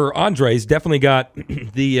 Andre's definitely got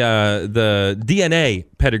the DNA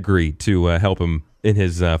pedigree to help him in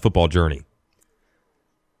his football journey.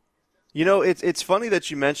 It's funny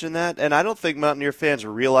that you mentioned that, and I don't think Mountaineer fans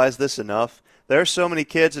realize this enough. There are so many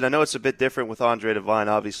kids, and I know it's a bit different with Andre Devine,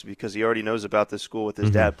 obviously, because he already knows about this school with his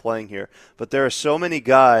dad playing here. But there are so many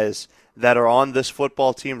guys that are on this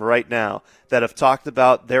football team right now that have talked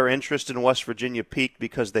about their interest in West Virginia peaked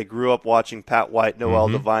because they grew up watching Pat White, Noel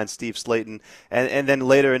Devine, Steve Slayton, and then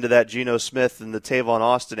later into that Geno Smith and the Tavon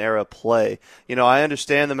Austin era play. I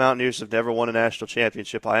understand the Mountaineers have never won a national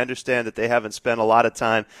championship. I understand that they haven't spent a lot of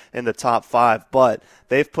time in the top 5, but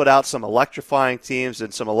they've put out some electrifying teams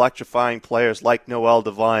and some electrifying players like Noel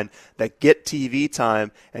Devine that get TV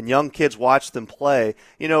time, and young kids watch them play.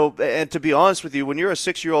 And to be honest with you, when you're a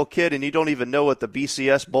 6-year-old kid and you don't even know what the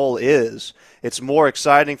BCS Bowl is, it's more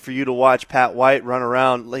exciting for you to watch Pat White run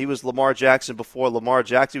around. He was Lamar Jackson before Lamar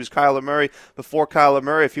Jackson. He was Kyler Murray before Kyler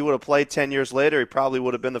Murray. If he would have played 10 years later, he probably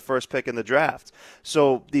would have been the first pick in the draft.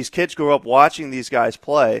 So these kids grew up watching these guys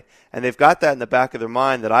play, and they've got that in the back of their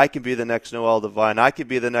mind that I could be the next Noel Devine. I could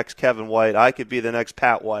be the next Kevin White. I could be the next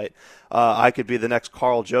Pat White. I could be the next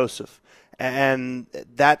Carl Joseph. And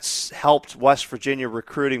that's helped West Virginia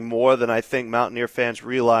recruiting more than I think Mountaineer fans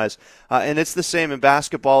realize. And it's the same in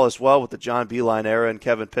basketball as well with the John Beilein era and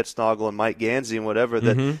Kevin Pittsnoggle and Mike Gansey and whatever,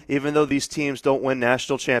 that even though these teams don't win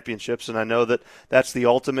national championships, and I know that that's the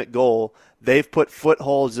ultimate goal, they've put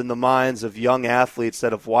footholds in the minds of young athletes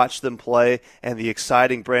that have watched them play and the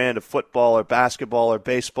exciting brand of football or basketball or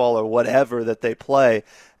baseball or whatever that they play.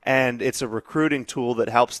 And it's a recruiting tool that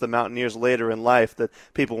helps the Mountaineers later in life, that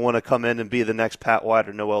people want to come in and be the next Pat White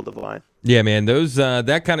or Noel Devine. Yeah, man, those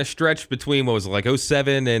that kind of stretch between, what was it, like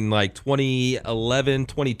 07 and like 2011,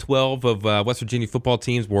 2012 of West Virginia football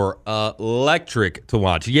teams were electric to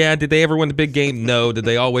watch. Yeah, did they ever win the big game? No. Did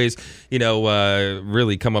they always,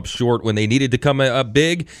 really come up short when they needed to come up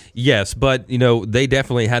big? Yes, but, they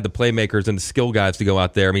definitely had the playmakers and the skill guys to go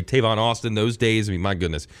out there. I mean, Tavon Austin, those days, my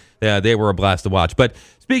goodness, they were a blast to watch. But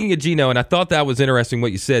speaking of Geno, and I thought that was interesting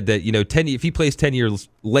what you said, that, if he plays 10 years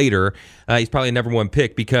later, he's probably a number 1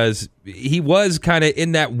 pick, because he was kind of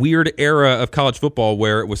in that weird era of college football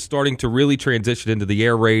where it was starting to really transition into the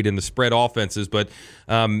air raid and the spread offenses. But,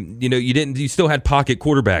 you still had pocket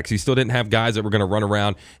quarterbacks. You still didn't have guys that were going to run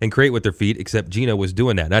around and create with their feet, except Geno was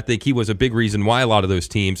doing that. And I think he was a big reason why a lot of those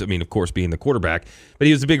teams, of course, being the quarterback, but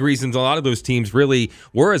he was a big reason a lot of those teams really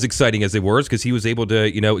were as exciting as they were, because he was able to,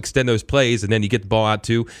 extend those plays, and then you get the ball out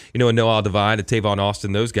to, a Noel Devine, a Tavon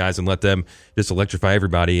Austin, those guys, and let them just electrify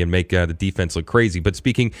everybody and make the defense look crazy. But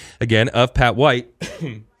speaking, again, of Pat White,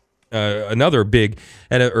 another big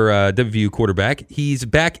WVU quarterback, he's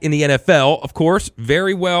back in the NFL, of course.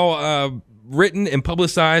 Very well written and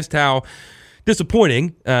publicized how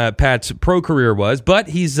disappointing Pat's pro career was, but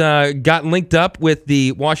he's gotten linked up with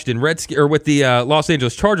the Washington Redskins, or with the Los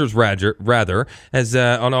Angeles Chargers, rather, as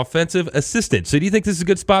an offensive assistant. So do you think this is a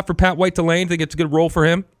good spot for Pat White to land? Think it's a good role for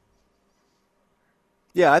him?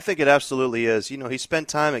 Yeah, I think it absolutely is. He spent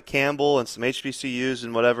time at Campbell and some HBCUs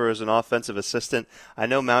and whatever as an offensive assistant. I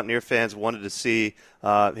know Mountaineer fans wanted to see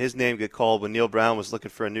his name get called when Neil Brown was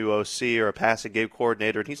looking for a new OC or a passing game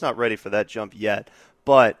coordinator, and he's not ready for that jump yet.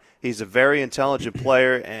 But he's a very intelligent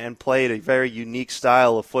player and played a very unique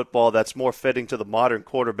style of football that's more fitting to the modern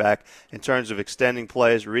quarterback in terms of extending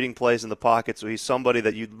plays, reading plays in the pocket. So he's somebody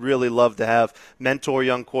that you'd really love to have mentor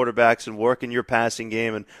young quarterbacks and work in your passing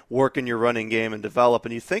game and work in your running game and develop.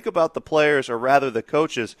 And you think about the players, or rather the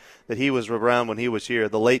coaches, that he was around when he was here.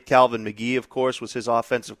 The late Calvin McGee, of course, was his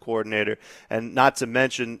offensive coordinator. And not to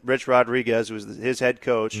mention Rich Rodriguez, who was his head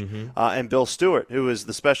coach, and Bill Stewart, who was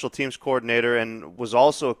the special teams coordinator and was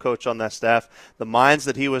also a coach on that staff. The minds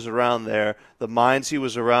that he was around there, the minds he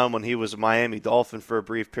was around when he was a Miami Dolphin for a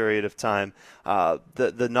brief period of time,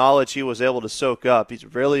 the knowledge he was able to soak up. He's a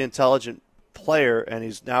really intelligent player, and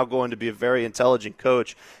he's now going to be a very intelligent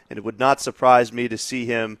coach, and it would not surprise me to see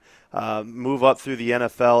him move up through the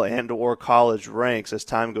NFL and or college ranks as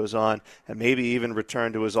time goes on, and maybe even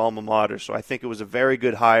return to his alma mater. So I think it was a very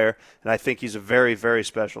good hire, and I think he's a very, very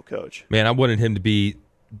special coach. Man, I wanted him to be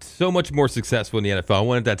so much more successful in the NFL. I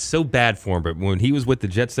wanted that so bad for him, but when he was with the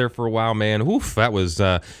Jets there for a while, man, that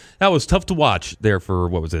was tough to watch there for,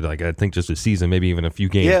 what was it, like I think just a season, maybe even a few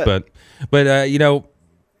games. Yeah. But you know,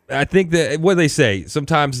 I think that what they say,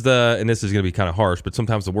 sometimes and this is going to be kind of harsh, but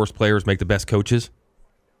sometimes the worst players make the best coaches.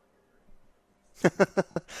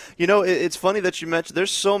 You know, it's funny that you mentioned there's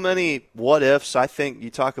so many what ifs. I think you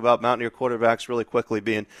talk about Mountaineer quarterbacks really quickly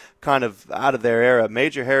being kind of out of their era.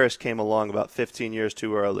 Major Harris came along about 15 years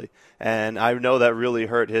too early, and I know that really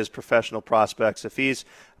hurt his professional prospects. If he's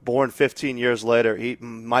born 15 years later, he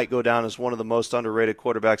might go down as one of the most underrated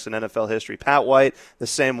quarterbacks in NFL history. Pat White, the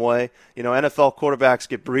same way. You know, NFL quarterbacks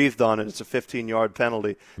get breathed on, and it's a 15-yard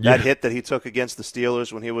penalty. Yeah. That hit that he took against the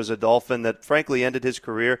Steelers when he was a Dolphin that frankly ended his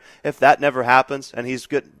career, if that never happens and he's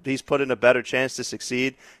put in a better chance to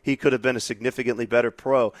succeed, he could have been a significantly better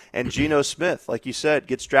pro. And Geno Smith, like you said,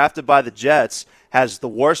 gets drafted by the Jets, has the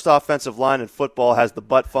worst offensive line in football, has the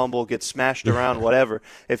butt fumble, gets smashed around, whatever.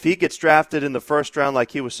 If he gets drafted in the first round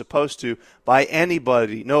like he was supposed to by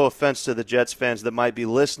anybody, no offense to the Jets fans that might be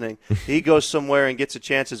listening, he goes somewhere and gets a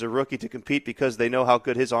chance as a rookie to compete because they know how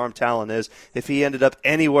good his arm talent is. If he ended up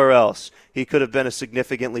anywhere else, he could have been a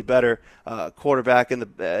significantly better quarterback in the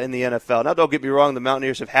NFL. Now, don't get me wrong, the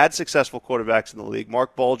Mountaineers have had successful quarterbacks in the league.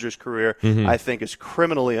 Mark Bulger's career, I think, is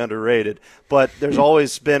criminally underrated. But there's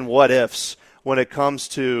always been what-ifs when it comes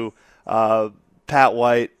to Pat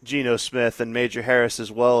White, Geno Smith, and Major Harris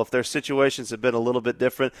as well. If their situations had been a little bit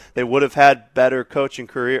different, they would have had better coaching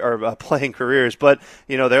career or playing careers. But,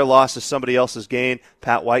 you know, their loss is somebody else's gain.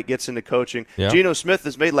 Pat White gets into coaching. Yeah. Geno Smith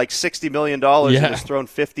has made like $60 million and has thrown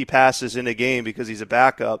 50 passes in a game because he's a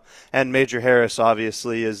backup. And Major Harris,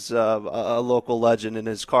 obviously, is a local legend and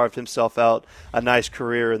has carved himself out a nice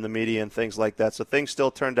career in the media and things like that. So things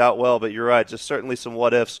still turned out well, but you're right, just certainly some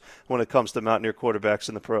what-ifs when it comes to Mountaineer quarterbacks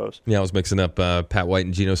in the pros. Yeah, I was mixing up Pat White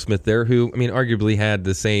and Geno Smith there, who, I mean, arguably had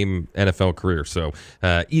the same NFL career, so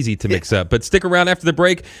easy to mix up. But stick around after the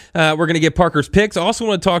break. We're going to get Parker's picks. I also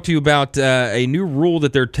want to talk to you about a new rule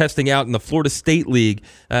that they're testing out in the Florida State League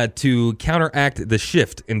to counteract the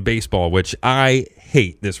shift in baseball, which I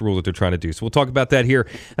hate this rule that they're trying to do. So we'll talk about that here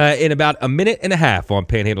in about a minute and a half on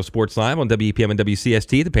Panhandle Sports Live on WEPM and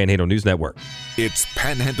WCST, the Panhandle News Network. It's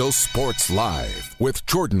Panhandle Sports Live with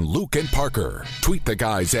Jordan, Luke, and Parker. Tweet the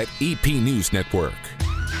guys at EP News Network.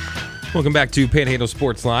 Welcome back to Panhandle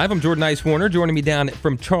Sports Live. I'm Jordan Nicewarner. Joining me down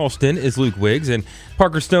from Charleston is Luke Wiggs, and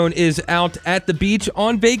Parker Stone is out at the beach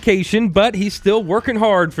on vacation, but he's still working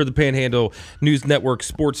hard for the Panhandle News Network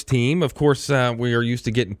sports team. Of course, we are used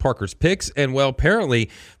to getting Parker's picks, and, well, apparently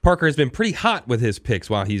Parker has been pretty hot with his picks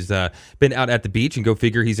while he's been out at the beach, and go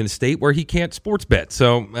figure he's in a state where he can't sports bet.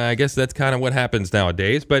 So I guess that's kind of what happens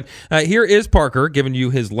nowadays. But here is Parker giving you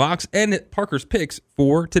his locks and Parker's picks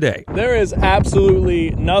for today. There is absolutely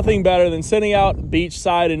nothing better than sitting out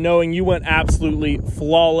beachside and knowing you went absolutely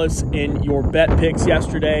flawless in your bet picks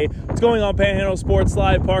yesterday. It's going on Panhandle Sports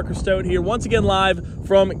Live. Parker Stone here, once again live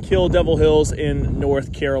from Kill Devil Hills in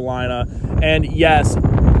North Carolina. And yes,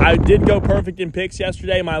 I did go perfect in picks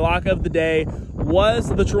yesterday. My lock of the day was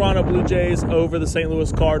the Toronto Blue Jays over the St.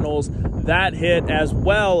 Louis Cardinals. That hit, as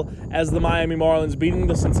well as the Miami Marlins beating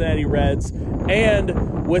the Cincinnati Reds,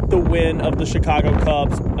 and with the win of the Chicago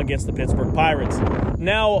Cubs against the Pittsburgh Pirates.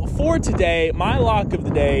 Now, for today, my lock of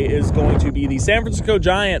the day is going to be the San Francisco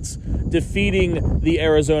Giants defeating the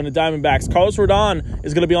Arizona Diamondbacks. Carlos Rodon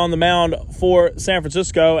is going to be on the mound for San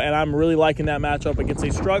Francisco, and I'm really liking that matchup against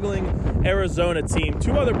a struggling Arizona team.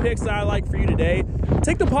 Two other picks that I like for you today.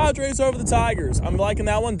 Take the Padres over the Tigers. I'm liking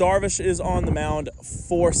that one. Darvish is on the mound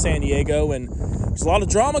for San Diego, and there's a lot of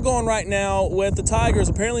drama going right now with the Tigers.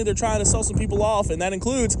 Apparently, they're trying to sell some people off, and that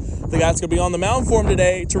includes the guy that's going to be on the mound for him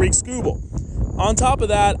today, Tariq Skubal. On top of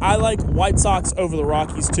that, I like White Sox over the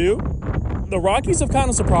Rockies, too. The Rockies have kind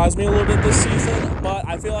of surprised me a little bit this season, but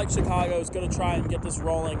I feel like Chicago is going to try and get this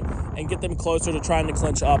rolling and get them closer to trying to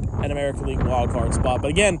clinch up an American League wildcard spot. But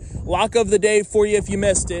again, lock of the day for you, if you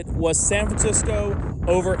missed it, was San Francisco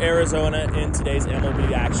over Arizona in today's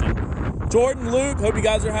MLB action. Jordan, Luke, hope you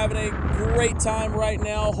guys are having a great time right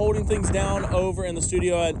now, holding things down over in the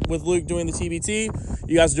studio with Luke doing the TBT.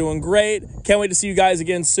 You guys are doing great. Can't wait to see you guys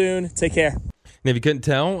again soon. Take care. And if you couldn't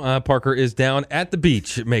tell, Parker is down at the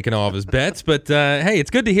beach making all of his bets. But, hey, it's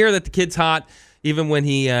good to hear that the kid's hot, even when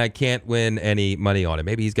he can't win any money on it.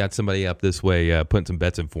 Maybe he's got somebody up this way putting some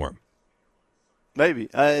bets in for him. Maybe.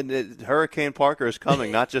 Hurricane Parker is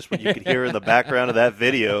coming, not just what you could hear in the background of that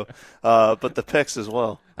video, but the picks as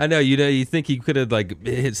well. I know, you think he could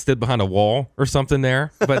have stood behind a wall or something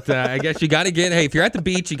there, but I guess you got to if you're at the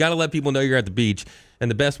beach, you got to let people know you're at the beach, and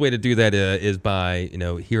the best way to do that is by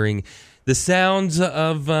hearing the sounds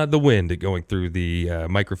of the wind going through the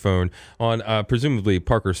microphone on presumably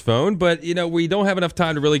Parker's phone. But, we don't have enough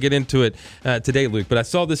time to really get into it today, Luke. But I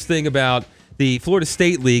saw this thing about the Florida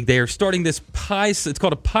State League. They are starting this it's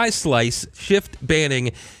called a pie slice shift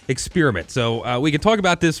banning experiment. So we can talk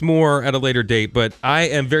about this more at a later date, but I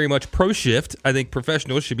am very much pro-shift. I think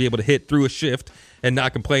professionals should be able to hit through a shift and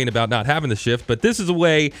not complain about not having the shift. But this is a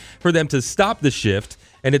way for them to stop the shift.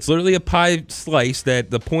 And it's literally a pie slice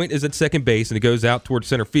that the point is at second base and it goes out towards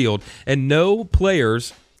center field. And no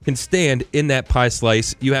players can stand in that pie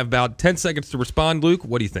slice. You have about 10 seconds to respond, Luke.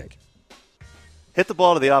 What do you think? Hit the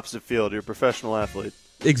ball to the opposite field. You're a professional athlete.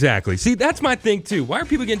 Exactly. See, that's my thing, too. Why are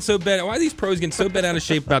people getting so bad? Why are these pros getting so bent out of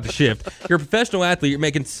shape about the shift? You're a professional athlete. You're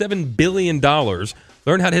making $7 billion.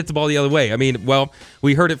 Learn how to hit the ball the other way. I mean, well,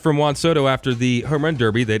 we heard it from Juan Soto after the home run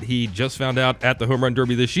derby that he just found out at the home run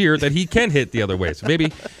derby this year that he can hit the other way. So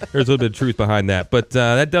maybe there's a little bit of truth behind that. But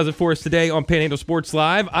that does it for us today on Panhandle Sports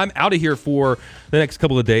Live. I'm out of here for the next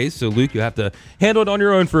couple of days. So, Luke, you have to handle it on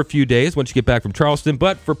your own for a few days once you get back from Charleston.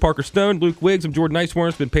 But for Parker Stone, Luke Wiggs, I'm Jordan Nicewarner.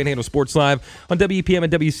 It's been Panhandle Sports Live on WEPM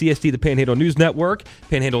and WCST, the Panhandle News Network.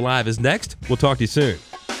 Panhandle Live is next. We'll talk to you soon.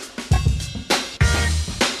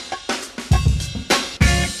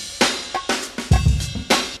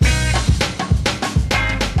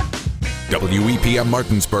 WEPM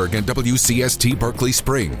Martinsburg and WCST Berkeley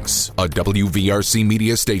Springs, a WVRC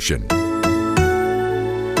media station.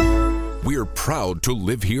 We're proud to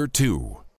live here, too.